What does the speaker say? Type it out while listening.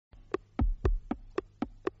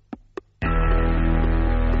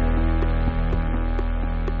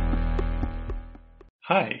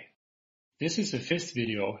Hi, this is the fifth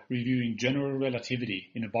video reviewing general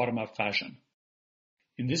relativity in a bottom-up fashion.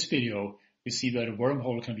 In this video, we see that a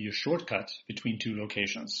wormhole can be a shortcut between two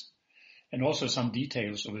locations, and also some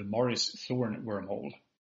details of a Morris-Thorne wormhole.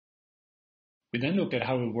 We then look at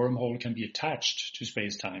how a wormhole can be attached to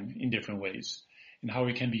spacetime in different ways, and how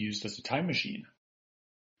it can be used as a time machine.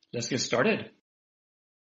 Let's get started.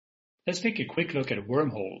 Let's take a quick look at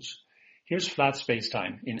wormholes. Here's flat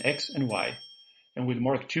spacetime in x and y, and we'll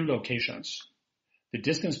mark two locations. The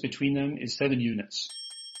distance between them is 7 units.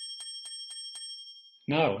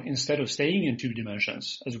 Now, instead of staying in 2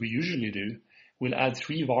 dimensions, as we usually do, we'll add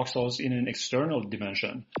 3 voxels in an external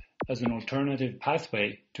dimension as an alternative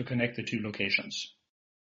pathway to connect the two locations.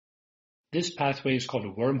 This pathway is called a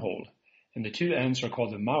wormhole, and the two ends are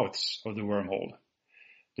called the mouths of the wormhole.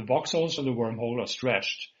 The voxels of the wormhole are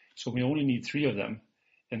stretched, so we only need 3 of them,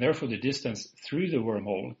 and therefore the distance through the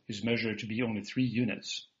wormhole is measured to be only 3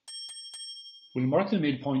 units. We'll mark the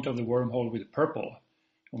midpoint of the wormhole with purple,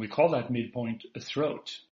 and we call that midpoint a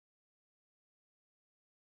throat.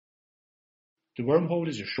 The wormhole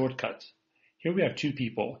is a shortcut. Here we have 2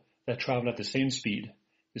 people that travel at the same speed,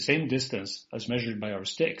 the same distance as measured by our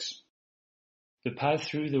sticks. The path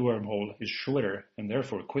through the wormhole is shorter and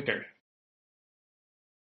therefore quicker.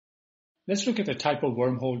 Let's look at the type of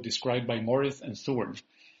wormhole described by Morris and Thorne,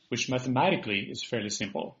 which mathematically is fairly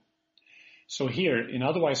simple. So here, in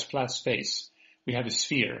otherwise flat space, we have a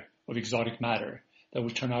sphere of exotic matter that will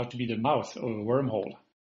turn out to be the mouth of a wormhole.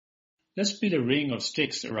 Let's build a ring of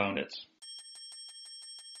sticks around it.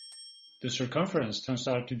 The circumference turns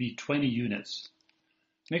out to be 20 units.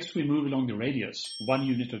 Next we move along the radius, 1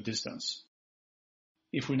 unit of distance.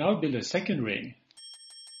 If we now build a second ring,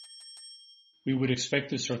 we would expect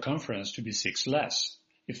the circumference to be 6 less,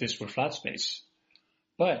 if this were flat space.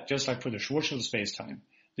 But, just like for the Schwarzschild spacetime,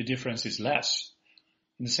 the difference is less.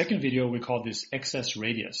 In the second video we call this excess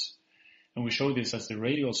radius, and we show this as the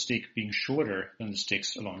radial stick being shorter than the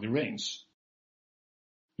sticks along the rings.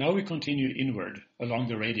 Now we continue inward along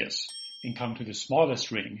the radius and come to the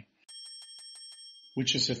smallest ring,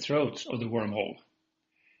 which is the throat of the wormhole.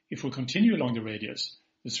 If we continue along the radius,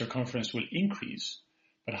 the circumference will increase.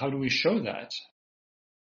 But how do we show that?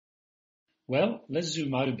 Well, let's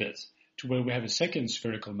zoom out a bit to where we have a second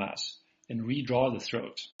spherical mass and redraw the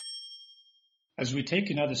throat. As we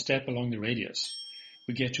take another step along the radius,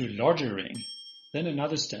 we get to a larger ring, then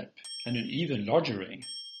another step and an even larger ring.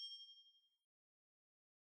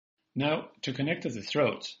 Now, to connect to the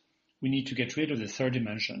throat, we need to get rid of the third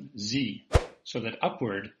dimension, z, so that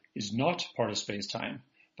upward is not part of spacetime,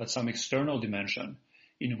 but some external dimension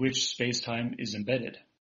in which spacetime is embedded.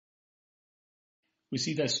 We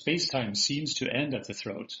see that spacetime seems to end at the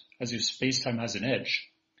throat, as if spacetime has an edge.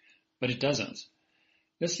 But it doesn't.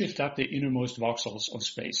 Let's lift up the innermost voxels of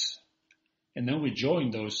space, and then we join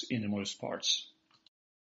those innermost parts.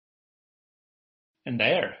 And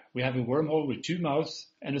there, we have a wormhole with 2 mouths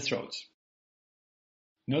and a throat.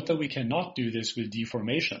 Note that we cannot do this with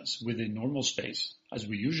deformations within normal space, as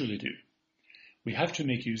we usually do. We have to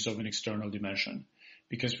make use of an external dimension,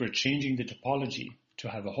 because we're changing the topology to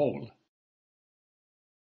have a hole.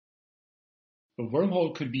 A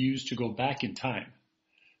wormhole could be used to go back in time.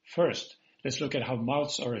 First, let's look at how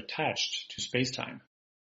mouths are attached to spacetime.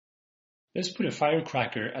 Let's put a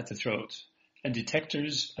firecracker at the throat and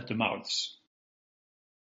detectors at the mouths.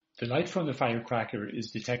 The light from the firecracker is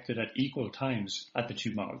detected at equal times at the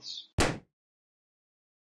 2 mouths.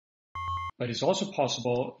 But it's also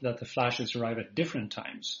possible that the flashes arrive at different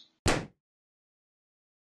times.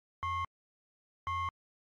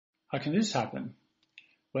 How can this happen?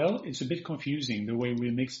 Well, it's a bit confusing the way we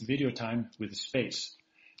mix video time with space,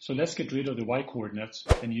 so let's get rid of the y-coordinates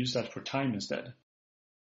and use that for time instead.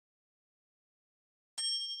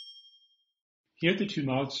 Here the 2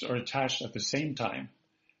 mouths are attached at the same time,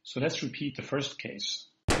 so let's repeat the first case.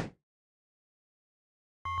 The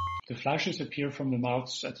flashes appear from the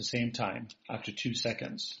mouths at the same time, after 2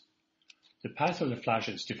 seconds. The path of the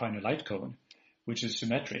flashes define a light cone, which is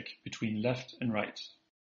symmetric between left and right.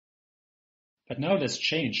 But now let's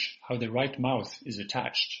change how the right mouth is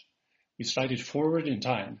attached. We slide it forward in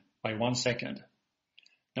time by 1 second.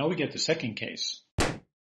 Now we get the second case.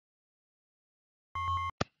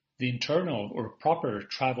 The internal or proper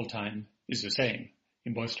travel time is the same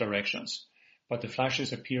in both directions, but the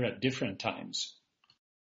flashes appear at different times.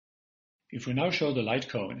 If we now show the light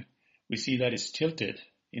cone, we see that it's tilted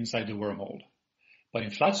inside the wormhole. But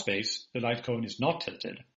in flat space, the light cone is not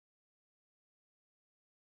tilted.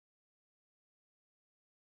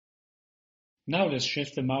 Now let's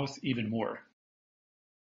shift the mouth even more.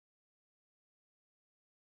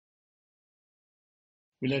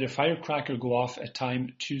 We let a firecracker go off at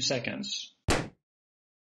time 2 seconds.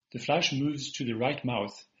 The flash moves to the right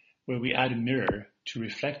mouth, where we add a mirror to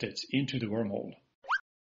reflect it into the wormhole.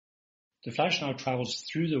 The flash now travels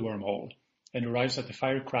through the wormhole and arrives at the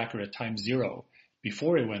firecracker at time 0,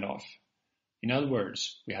 before it went off. In other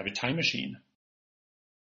words, we have a time machine.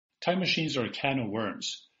 Time machines are a can of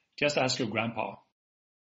worms. Just ask your grandpa.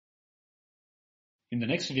 In the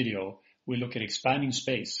next video, we'll look at expanding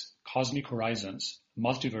space, cosmic horizons,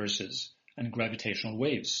 multiverses, and gravitational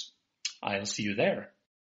waves. I'll see you there.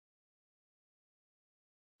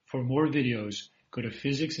 For more videos, go to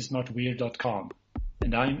physicsisnotweird.com.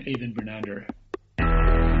 And I'm Eyvind Bernander.